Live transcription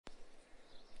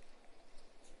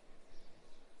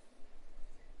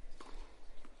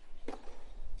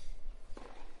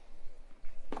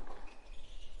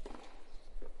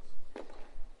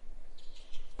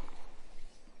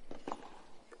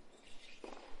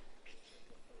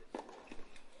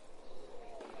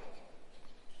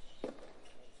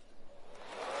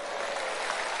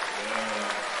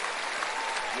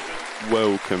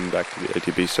welcome back to the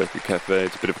ATP Circuit Cafe.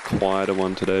 It's a bit of a quieter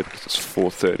one today because it's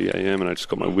 4:30am and I just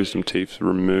got my wisdom teeth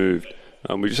removed.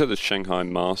 We just had the Shanghai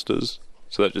Masters,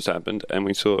 so that just happened, and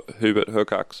we saw Hubert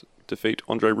Hurkacz defeat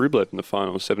Andrei Rublev in the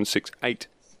final 7-6-8,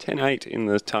 10-8 in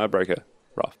the tiebreaker.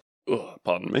 Rough.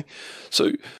 Pardon me.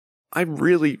 So, I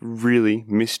really, really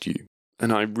missed you,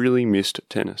 and I really missed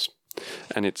tennis.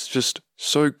 And it's just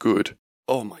so good.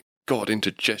 Oh my god,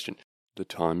 indigestion. The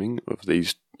timing of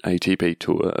these ATP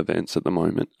Tour events at the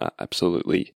moment are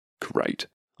absolutely great.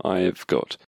 I have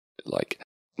got,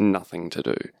 nothing to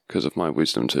do because of my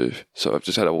wisdom tooth. So I've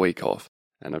just had a week off,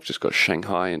 and I've just got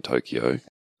Shanghai and Tokyo,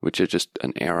 which are just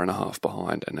an hour and a half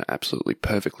behind, and are absolutely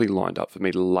perfectly lined up for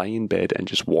me to lay in bed and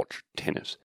just watch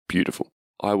tennis. Beautiful.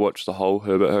 I watched the whole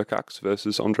Hubert Hurkacz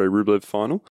versus Andrei Rublev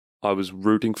final. I was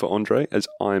rooting for Andrei, as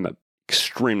I'm a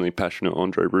extremely passionate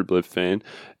Andrei Rublev fan.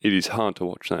 It is hard to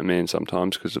watch that man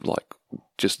sometimes because of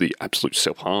just the absolute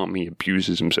self-harm he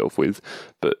abuses himself with,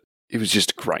 but it was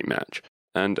just a great match.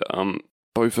 And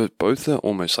both are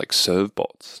almost like serve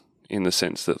bots in the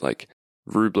sense that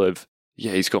Rublev,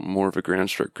 yeah, he's got more of a ground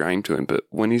stroke game to him, but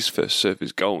when his first serve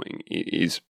is going, it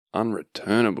is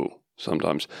unreturnable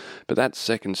sometimes. But that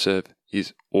second serve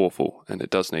is awful, and it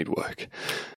does need work.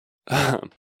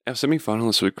 Our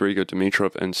semi-finalists were Grigor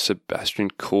Dimitrov and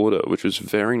Sebastian Korda, which was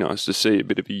very nice to see, a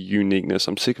bit of a uniqueness.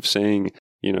 I'm sick of seeing,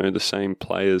 the same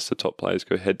players, the top players,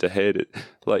 go head-to-head.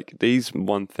 These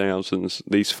 1000s,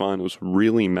 these finals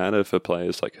really matter for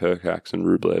players like Hurkacz and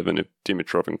Rublev, and if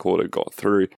Dimitrov and Korda got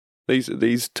through,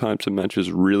 these types of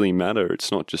matches really matter.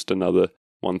 It's not just another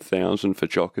 1000 for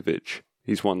Djokovic.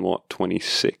 He's won,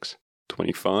 26?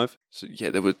 25. So yeah,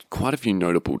 there were quite a few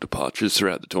notable departures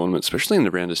throughout the tournament, especially in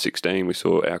the round of 16. We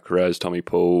saw Alcaraz, Tommy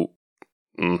Paul,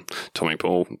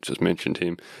 just mentioned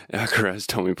him. Alcaraz,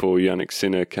 Tommy Paul, Jannik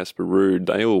Sinner, Casper Ruud.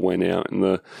 They all went out in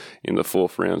the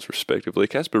fourth rounds respectively.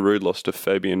 Casper Ruud lost to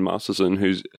Fabian Marstesen,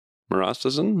 who's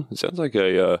Marstesen. It sounds like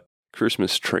a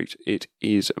Christmas treat. It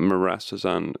is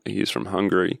Marstesen. He is from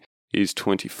Hungary. He's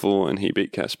 24 and he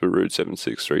beat Casper Ruud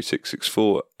 7-6, 3-6,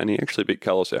 6-4, and he actually beat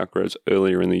Carlos Alcaraz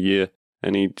earlier in the year,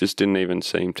 and he just didn't even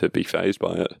seem to be fazed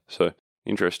by it. So,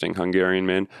 interesting Hungarian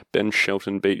man. Ben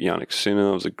Shelton beat Jannik Sinner.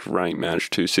 It was a great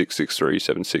match, 2-6,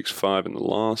 6-3, 7-6, 5 in the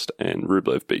last, and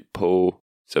Rublev beat Paul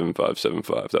 7-5,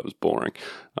 7-5. That was boring.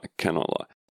 I cannot lie.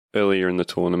 Earlier in the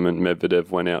tournament, Medvedev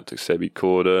went out to Sebi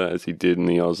Korda, as he did in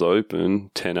the Oz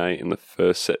Open, 10-8 in the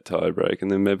first set tiebreak, and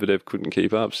then Medvedev couldn't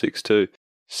keep up, 6-2.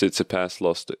 Tsitsipas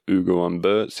lost to Ugo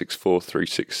Humbert, 6-4,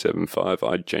 3-6, 7-5.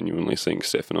 I genuinely think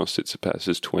Stefanos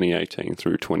Tsitsipas's 2018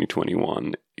 through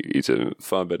 2021 is a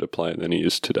far better player than he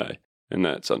is today, and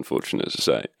that's unfortunate to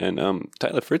say. And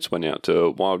Taylor Fritz went out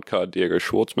to wildcard Diego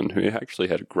Schwartzman, who actually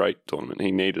had a great tournament.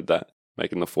 He needed that,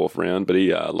 making the fourth round, but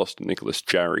he lost to Nicholas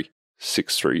Jarry,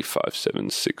 6-3, 5-7,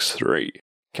 6-3.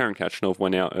 Karen Khachanov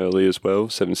went out early as well,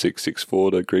 7-6,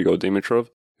 6-4 to Grigor Dimitrov,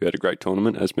 who had a great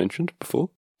tournament, as mentioned before.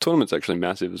 Tournament's actually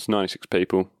massive. It's 96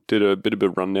 people. Did a bit of a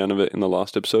rundown of it in the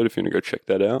last episode if you want to go check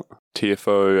that out.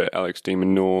 TFO, Alex de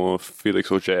Minaur,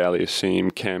 Felix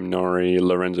Auger-Aliassime, Cam Norrie,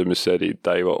 Lorenzo Musetti,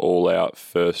 they were all out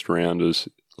first rounders.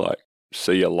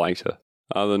 See you later.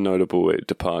 Other notable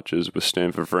departures were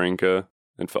Stan Wawrinka,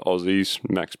 and for Aussies,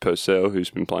 Max Purcell, who's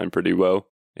been playing pretty well.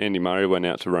 Andy Murray went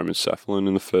out to Roman Saflin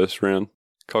in the first round.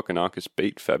 Kokkinakis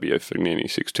beat Fabio Fognini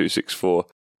 6-2, 6-4,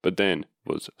 but then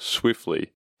was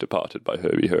swiftly departed by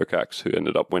Herbie Hurkacz, who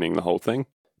ended up winning the whole thing.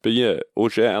 But yeah,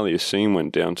 Auger-Aliassime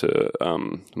went down to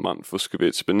Martin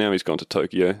Fucsovics, but now he's gone to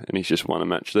Tokyo, and he's just won a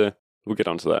match there. We'll get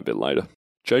onto that a bit later.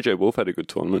 JJ Wolf had a good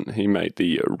tournament. He made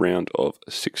the round of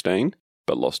 16,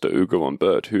 but lost to Ugo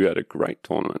Humbert, who had a great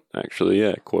tournament, actually,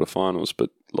 yeah, quarterfinals,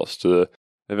 but lost to the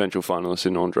eventual finalist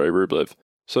in Andrei Rublev.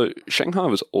 So Shanghai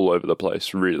was all over the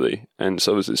place, really, and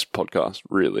so was this podcast,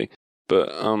 really.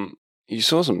 But you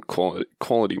saw some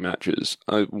quality matches.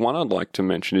 One I'd like to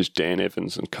mention is Dan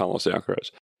Evans and Carlos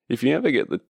Alcaraz. If you ever get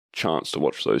the chance to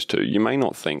watch those two, you may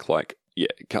not think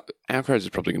Alcaraz is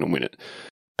probably going to win it,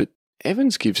 but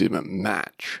Evans gives him a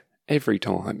match every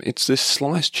time. It's this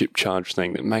slice chip charge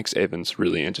thing that makes Evans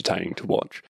really entertaining to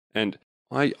watch. And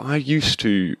I used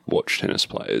to watch tennis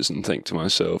players and think to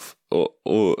myself,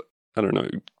 or I don't know,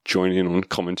 join in on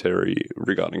commentary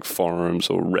regarding forums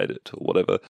or Reddit or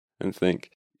whatever, and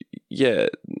think, yeah,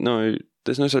 no,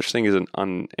 there's no such thing as an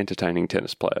unentertaining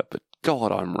tennis player, but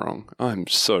God, I'm wrong. I'm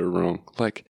so wrong.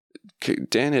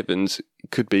 Dan Evans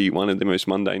could be one of the most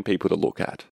mundane people to look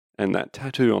at, and that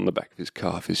tattoo on the back of his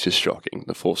calf is just shocking.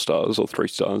 The 4 stars or 3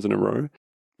 stars in a row.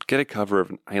 Get a cover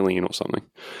of an alien or something.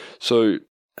 So,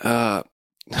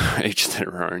 each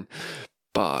their own,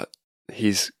 but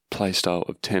his play style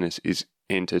of tennis is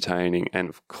entertaining, and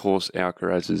of course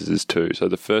Alcaraz's is too. So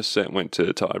the first set went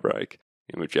to tiebreak,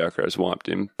 in which Alcaraz wiped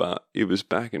him, but it was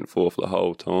back and forth the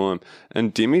whole time.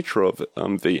 And Dimitrov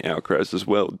v Alcaraz as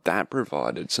well, that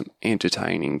provided some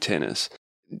entertaining tennis.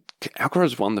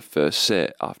 Alcaraz won the first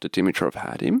set after Dimitrov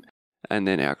had him, and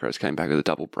then Alcaraz came back with a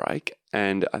double break,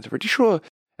 and I'm pretty sure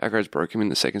Alcaraz broke him in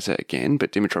the second set again,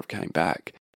 but Dimitrov came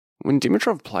back. When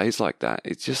Dimitrov plays like that,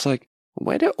 it's just like,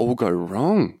 where did it all go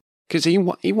wrong? Because he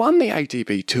won the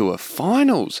ATP Tour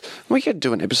Finals. We could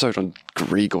do an episode on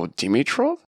Grigor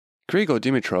Dimitrov. Grigor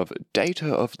Dimitrov,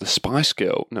 data of the Spice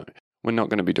Girl. No, we're not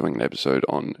going to be doing an episode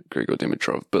on Grigor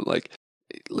Dimitrov, but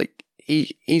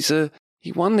he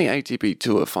won the ATP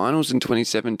Tour Finals in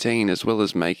 2017, as well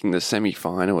as making the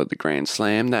semi-final at the Grand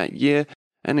Slam that year.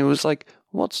 And it was like,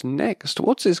 what's next?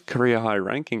 What's his career high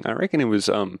ranking? I reckon it was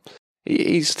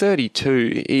he's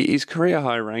 32. His career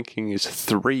high ranking is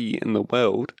 3 in the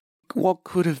world. What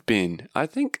could have been? I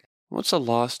think, what's the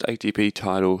last ATP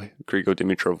title Grigor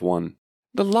Dimitrov won?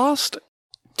 The last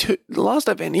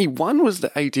event he won was the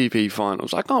ATP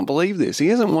Finals. I can't believe this. He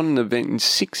hasn't won an event in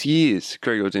 6 years,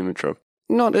 Grigor Dimitrov.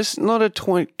 Not a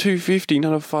 250,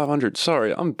 not a 500.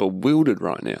 Sorry, I'm bewildered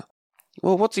right now.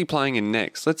 Well, what's he playing in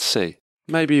next? Let's see.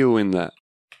 Maybe he'll win that.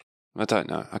 I don't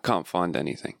know. I can't find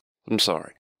anything. I'm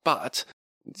sorry. But,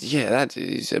 yeah, that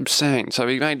is insane. So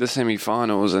he made the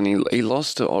semi-finals and he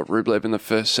lost to Rublev in the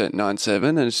first set 9-7.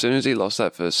 And as soon as he lost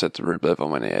that first set to Rublev, I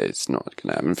went, yeah, it's not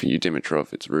going to happen for you,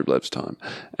 Dimitrov. It's Rublev's time.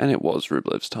 And it was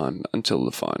Rublev's time until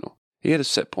the final. He had a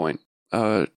set point.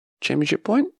 Championship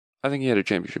point? I think he had a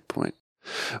championship point.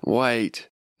 Wait.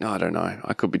 No, I don't know.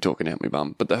 I could be talking out my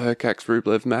bum. But the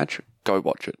Hurkacz-Rublev match, go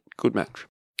watch it. Good match.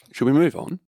 Should we move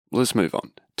on? Let's move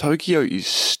on. Tokyo is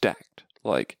stacked.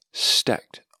 Like,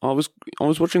 stacked. I was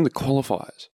watching the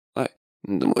qualifiers. Like,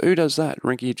 who does that?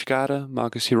 Rinky Ichikata,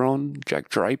 Marcus Hiron, Jack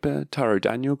Draper, Taro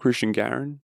Daniel, Christian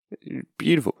Garin.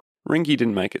 Beautiful. Rinky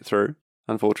didn't make it through,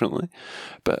 unfortunately.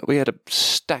 But we had a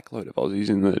stack load of Aussies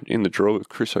in the draw with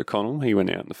Chris O'Connell. He went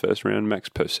out in the first round. Max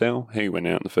Purcell, he went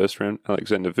out in the first round.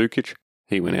 Alexander Vukic,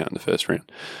 he went out in the first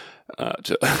round.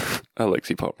 To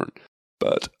Alexei Popyrin.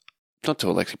 But not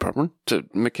to Alexei Popyrin, to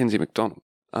Mackenzie McDonald.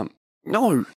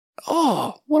 No.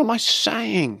 Oh, what am I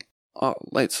saying? Oh,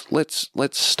 let's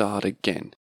start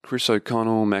again. Chris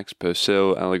O'Connell, Max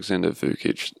Purcell, Alexander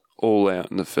Vukic, all out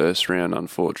in the first round,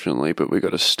 unfortunately, but we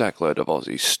got a stack load of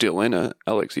Aussies still in it.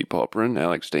 Alexei Popyrin,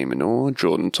 Alex de Minaur,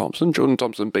 Jordan Thompson. Jordan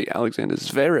Thompson beat Alexander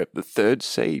Zverev, the third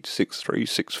seed, 6-3,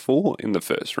 6-4 in the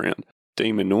first round.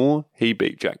 De Minaur, he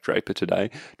beat Jack Draper today.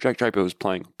 Jack Draper was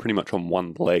playing pretty much on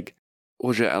one leg.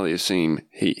 Auger-Aliassime,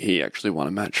 he actually won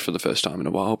a match for the first time in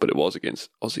a while, but it was against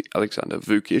Aussie Alexander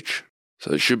Vukic, so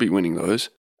they should be winning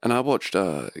those. And I watched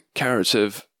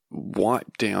Karatsev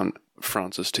wipe down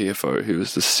Francis Tiafoe, who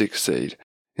was the 6th seed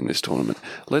in this tournament.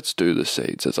 Let's do the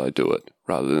seeds as I do it,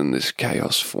 rather than this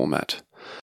chaos format.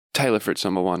 Taylor Fritz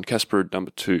number 1, Casper number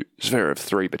 2, Zverev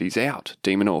 3, but he's out.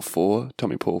 De Minaur 4,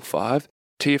 Tommy Paul 5,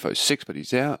 Tiafoe 6, but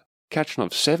he's out.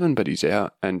 Kachanov 7, but he's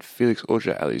out, and Felix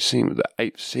Auger-Aliassime with the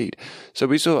 8th seed. So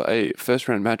we saw a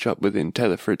first-round matchup within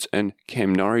Taylor Fritz and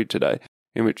Cam Norrie today,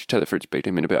 in which Taylor Fritz beat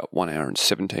him in about 1 hour and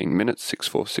 17 minutes,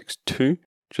 6-4, 6-2.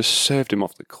 Just served him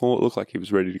off the court, looked like he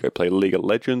was ready to go play League of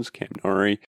Legends. Cam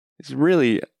Norrie has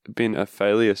really been a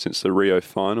failure since the Rio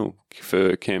final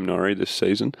for Cam Norrie this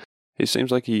season. It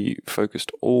seems like he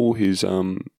focused all his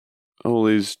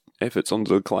efforts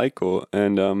onto the clay court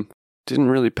and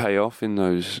didn't really pay off in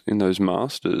those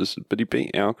Masters, but he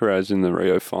beat Alcaraz in the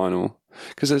Rio final.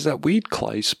 Because there's that weird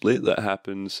clay split that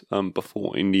happens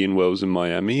before Indian Wells in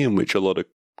Miami, in which a lot of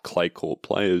clay court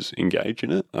players engage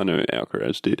in it. I know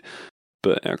Alcaraz did,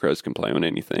 but Alcaraz can play on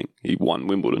anything. He won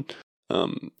Wimbledon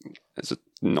as a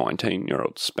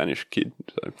 19-year-old Spanish kid.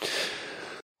 So,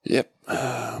 yep,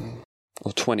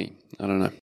 or 20, I don't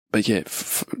know. But yeah,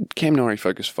 Cam Norrie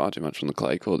focused far too much on the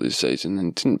clay court this season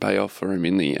and didn't pay off for him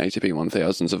in the ATP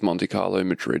 1000s of Monte Carlo,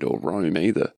 Madrid or Rome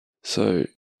either. So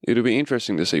it'll be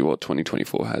interesting to see what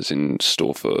 2024 has in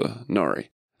store for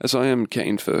Norrie. As I am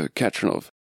keen for Kachanov.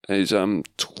 As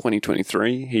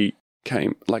 2023, he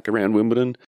came like around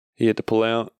Wimbledon. He had to pull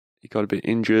out. He got a bit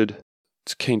injured.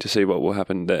 It's keen to see what will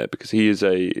happen there because he is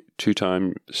a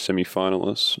 2-time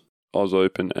semi-finalist, Oz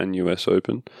Open and US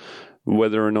Open.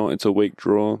 Whether or not it's a weak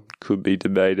draw could be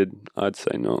debated. I'd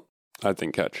say not. I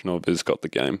think Kachanov has got the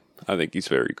game. I think he's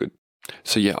very good.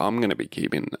 So yeah, I'm going to be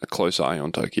keeping a close eye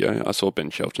on Tokyo. I saw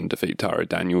Ben Shelton defeat Taro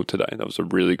Daniel today. That was a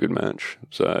really good match.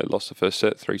 So I lost the first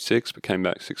set 3-6, but came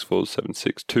back 6-4,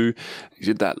 7-6-2. He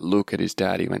did that look at his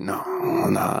dad. He went, no,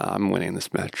 I'm winning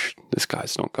this match. This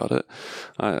guy's not got it.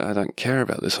 I don't care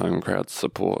about this home crowd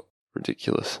support.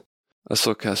 Ridiculous. I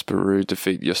saw Casper Ruud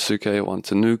defeat Yosuke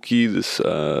Watanuki this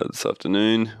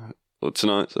afternoon, or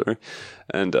tonight, sorry.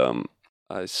 And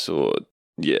I saw,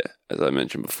 as I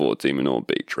mentioned before, de Minaur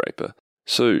beat Draper.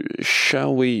 So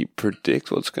shall we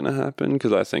predict what's going to happen?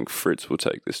 Because I think Fritz will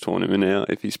take this tournament out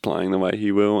if he's playing the way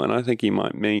he will, and I think he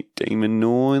might meet de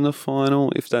Minaur in the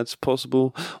final, if that's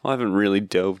possible. I haven't really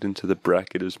delved into the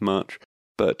bracket as much.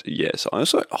 But yes, I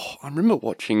remember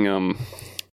watching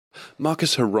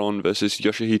Marcus Heron versus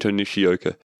Yoshihito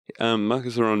Nishioka.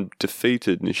 Marcus Heron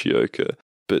defeated Nishioka,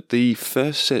 but the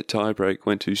first set tiebreak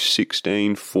went to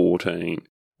 16-14.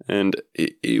 And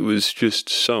it was just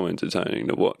so entertaining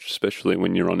to watch, especially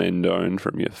when you're on endone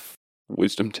from your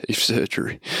wisdom teeth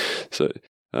surgery. So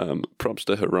props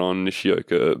to Heron.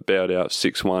 Nishioka bowed out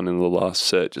 6-1 in the last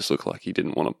set. Just looked like he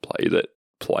didn't want to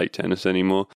play tennis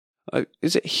anymore.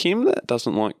 Is it him that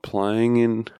doesn't like playing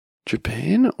in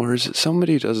Japan, or is it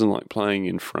somebody who doesn't like playing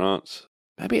in France?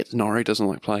 Maybe it's Norrie doesn't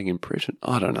like playing in Britain.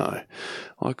 I don't know.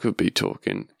 I could be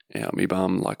talking out me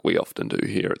bum like we often do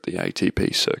here at the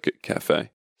ATP Circuit Cafe.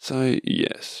 So,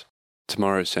 yes.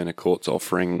 Tomorrow's centre court's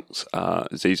offerings are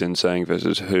Zizan Sang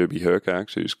versus Herbie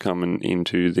Hercax, who's coming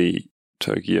into the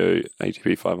Tokyo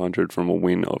ATP 500 from a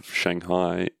win of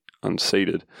Shanghai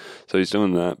unseeded. So he's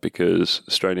doing that because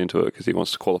he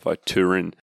wants to qualify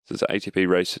Turin. So there's an ATP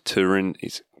race at Turin.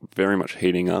 It's very much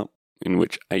heating up, in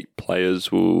which 8 players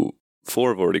 4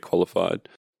 have already qualified.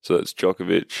 So that's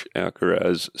Djokovic,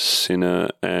 Alcaraz, Sinner,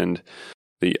 and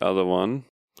the other one,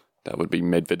 that would be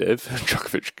Medvedev.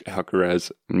 Djokovic,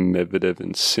 Alcaraz, Medvedev,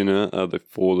 and Sinner are the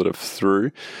 4 that are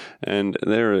through. And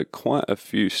there are quite a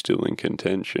few still in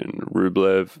contention.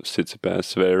 Rublev,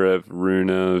 Tsitsipas, Zverev,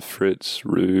 Rune, Fritz,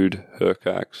 Ruud,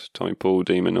 Hercax, Tommy Paul,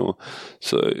 de Minaur.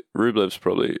 So Rublev's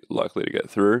probably likely to get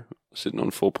through, sitting on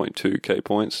 4.2k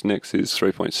points. Next is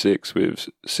 3.6 with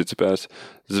Tsitsipas,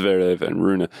 Zverev, and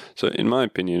Rune. So in my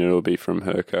opinion, it'll be from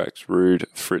Hercax, Ruud,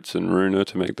 Fritz, and Rune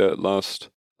to make that last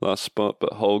spot,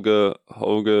 but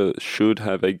Holger should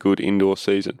have a good indoor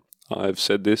season. I've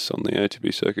said this on the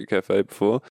ATP Circuit Cafe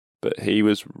before, but he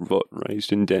was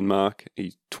raised in Denmark.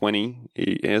 He's 20.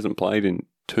 He hasn't played in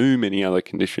too many other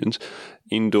conditions.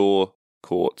 Indoor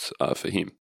courts are for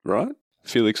him, right?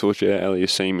 Felix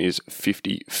Auger-Aliassime is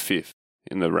 55th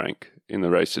in the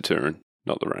race to Turin,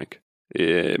 not the rank.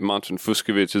 Martin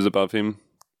Fucsovics is above him.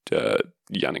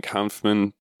 Yannick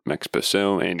Hanfmann, Max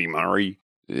Purcell, Andy Murray.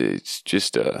 It's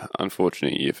just an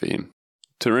unfortunate year for him.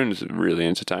 Turin is really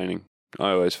entertaining. I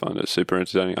always find it super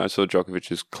entertaining. I saw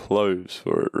Djokovic's clothes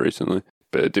for it recently,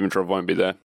 but Dimitrov won't be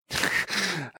there.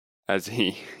 As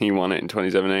he won it in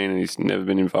 2017 and he's never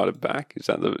been invited back.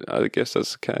 I guess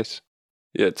that's the case.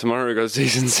 Yeah, tomorrow we got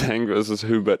Zizan Sang versus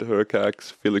Hubert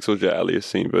Hercax, Felix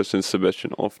Auger-Aliassime versus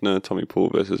Sebastian Offner, Tommy Paul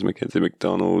versus Mackenzie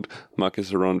McDonald, Marcus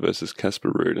Heron versus Casper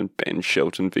Ruud, and Ben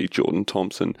Shelton v Jordan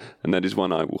Thompson. And that is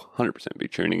one I will 100% be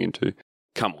tuning into.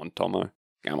 Come on, Tomo.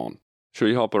 Come on. Should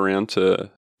we hop around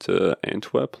to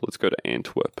Antwerp? Let's go to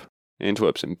Antwerp.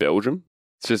 Antwerp's in Belgium.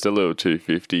 It's just a little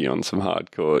 250 on some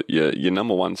hardcore. Your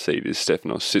number 1 seed is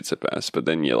Stefanos Tsitsipas, but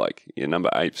then your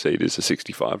number 8 seed is a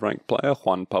 65 ranked player,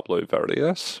 Juan Pablo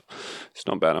Varillas. It's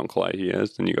not bad on clay he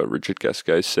has. Then you got Richard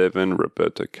Gasquet 7,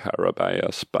 Roberto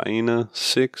Carabaya Spain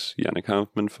 6, Yannick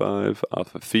Hanfmann 5,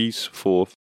 Arthur Fils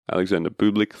 4th, Alexander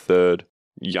Bublik 3rd,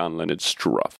 Jan-Lennard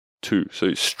Struff 2. So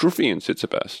Struffy and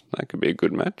Tsitsipas, that could be a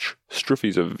good match.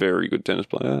 Struffy's a very good tennis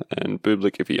player, and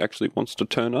Bublik, if he actually wants to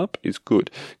turn up, is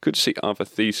good. Good to see Arthur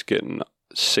Thies getting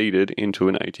seeded into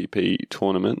an ATP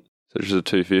tournament, such as a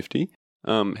 250.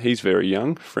 He's very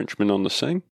young, Frenchman on the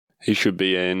scene. He should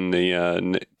be in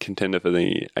the contender for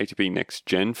the ATP Next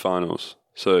Gen finals.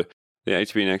 So the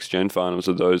ATP Next Gen finals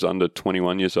are those under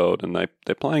 21 years old, and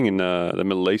they're playing in the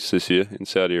Middle East this year, in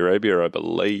Saudi Arabia, I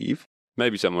believe.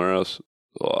 Maybe somewhere else.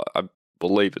 I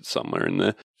believe it's somewhere in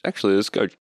there. Actually, let's go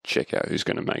check out who's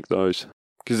going to make those.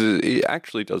 Because it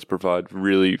actually does provide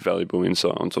really valuable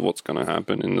insight onto what's going to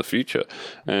happen in the future.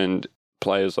 And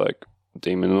players like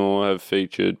de Minaur have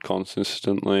featured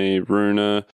consistently.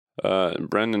 Rune,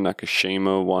 Brandon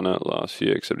Nakashima won it last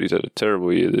year, except he's had a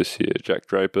terrible year this year. Jack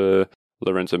Draper,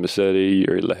 Lorenzo Musetti,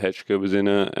 Yuri Lehechka was in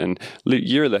it. And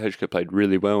Yuri Lehechka played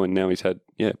really well, and now he's had,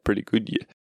 pretty good year.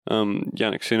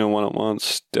 Yannick Sinner won it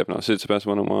once, Stefanos Tsitsipas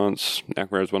won it once,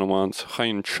 Alcaraz won it once,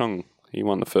 Haiyan Chung, he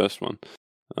won the first one.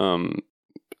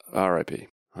 R.I.P.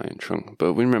 Haiyan Chung.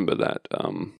 But we remember that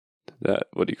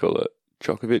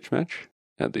Djokovic match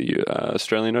at the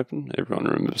Australian Open. Everyone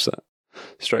remembers that.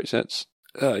 Straight sets.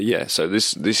 So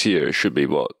this year it should be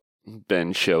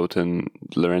Ben Shelton,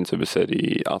 Lorenzo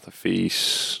Musetti, Arthur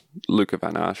Fils, Luca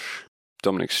Van Asch,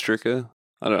 Dominic Stricker,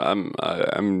 I don't.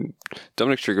 I'm.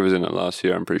 Dominic Stricker was in it last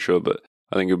year, I'm pretty sure, but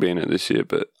I think he'll be in it this year.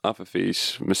 But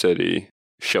Afafis, Mercedes,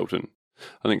 Shelton.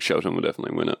 I think Shelton will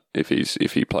definitely win it if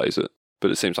he plays it.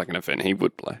 But it seems like an event he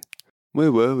would play.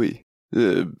 Where were we?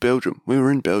 Belgium. We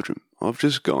were in Belgium. I've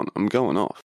just gone. I'm going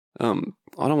off. I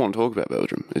don't want to talk about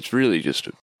Belgium. It's really just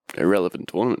an irrelevant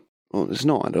tournament. Well, it's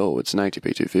not at all. It's an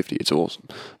ATP 250. It's awesome.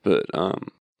 But I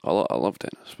love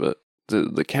tennis. But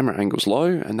the camera angle's low,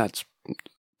 and that's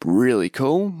really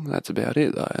cool. That's about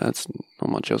it, though. That's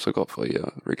not much else I got for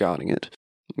you regarding it.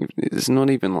 There's not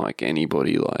even like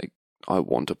anybody like I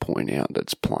want to point out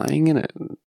that's playing in it.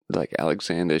 Like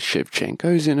Alexander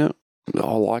Shevchenko's in it.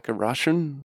 I like a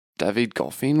Russian. David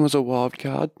Goffin was a wild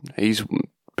card. He's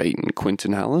beaten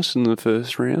Quinton Hallis in the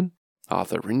first round.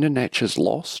 Arthur Rinderknech has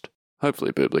lost.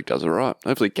 Hopefully Bublik does it right.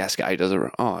 Hopefully Gasquet does it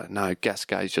right. Oh, no,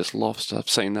 Gasquet's just lost. I've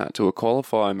seen that to a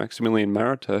qualifier, Maximilian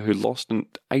Marita, who lost an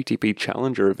ATP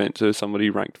Challenger event to somebody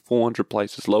ranked 400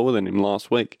 places lower than him last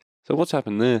week. So what's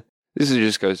happened there? This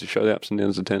just goes to show the ups and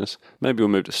downs of tennis. Maybe we'll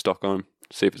move to Stockholm,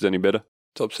 see if it's any better.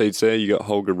 Top seeds there, you got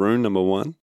Holger Rune, number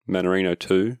 1, Manarino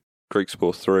 2,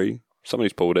 Griekspoor 3,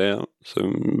 somebody's pulled out,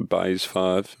 so Bays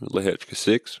 5, Lehechka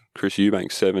 6, Chris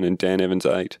Eubank 7, and Dan Evans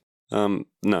 8.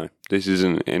 No, this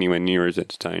isn't anywhere near as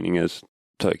entertaining as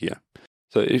Tokyo.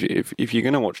 So if you're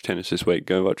going to watch tennis this week,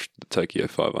 go watch the Tokyo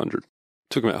 500.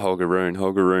 Talking about Holger Rune,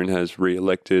 Holger Rune has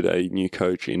re-elected a new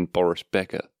coach in Boris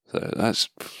Becker, so that's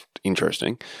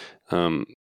interesting.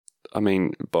 I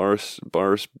mean, Boris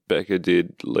Becker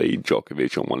did lead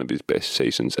Djokovic on one of his best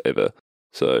seasons ever.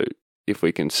 So if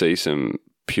we can see some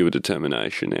pure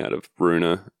determination out of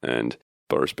Rune and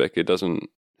Boris Becker doesn't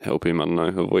help him, I don't know,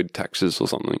 avoid taxes or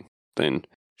something, then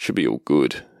should be all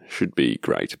good. Should be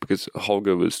great, because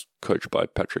Holger was coached by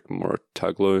Patrick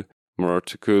Mouratoglou.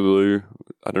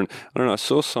 I don't know. I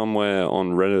saw somewhere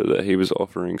on Reddit that he was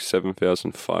offering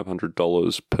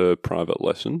 $7,500 per private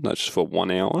lesson. That's for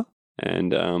 1 hour,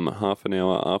 and half an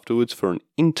hour afterwards for an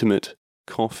intimate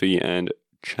coffee and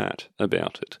chat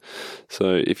about it.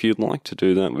 So if you'd like to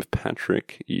do that with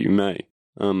Patrick, you may.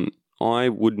 I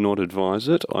would not advise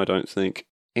it. I don't think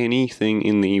anything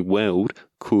in the world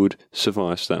could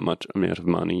suffice that much amount of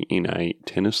money in a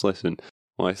tennis lesson.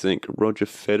 I think Roger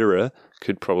Federer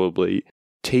could probably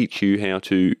teach you how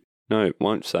to, no,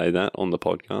 won't say that on the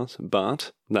podcast,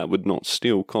 but that would not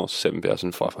still cost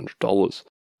 $7,500.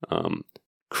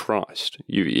 Christ,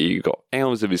 you got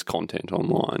hours of his content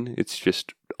online. It's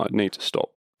just, I need to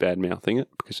stop bad-mouthing it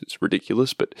because it's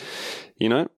ridiculous, but,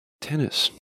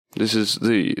 tennis. This is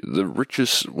the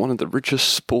richest, one of the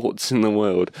richest sports in the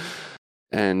world,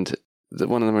 and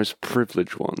one of the most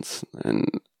privileged ones,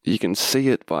 and you can see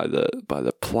it by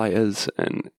the players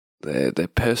and their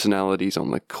personalities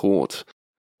on the court.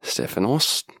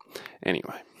 Stefanos.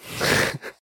 Anyway,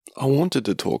 I wanted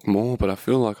to talk more, but I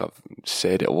feel like I've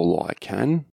said all I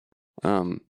can.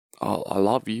 I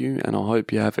love you, and I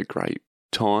hope you have a great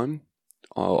time.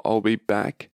 I'll be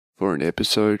back for an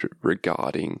episode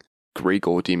regarding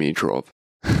Grigor Dimitrov.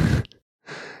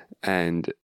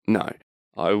 And no,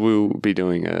 I will be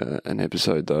doing an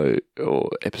episode though, or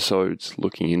episodes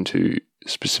looking into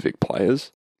specific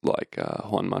players like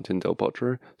Juan Martin Del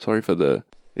Potro. Sorry for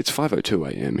it's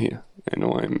 5:02 a.m. here, and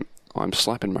I'm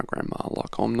slapping my grandma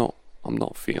like I'm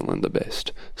not feeling the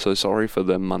best. So sorry for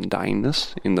the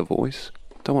mundaneness in the voice.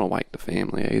 Don't want to wake the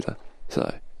family either.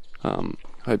 So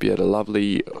hope you had a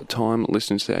lovely time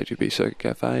listening to the ATP Circuit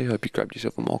Cafe. Hope you grabbed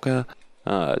yourself a mocha.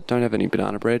 Don't have any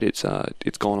banana bread. It's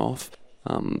gone off.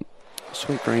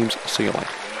 Sweet dreams. See you later.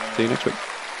 See you next week.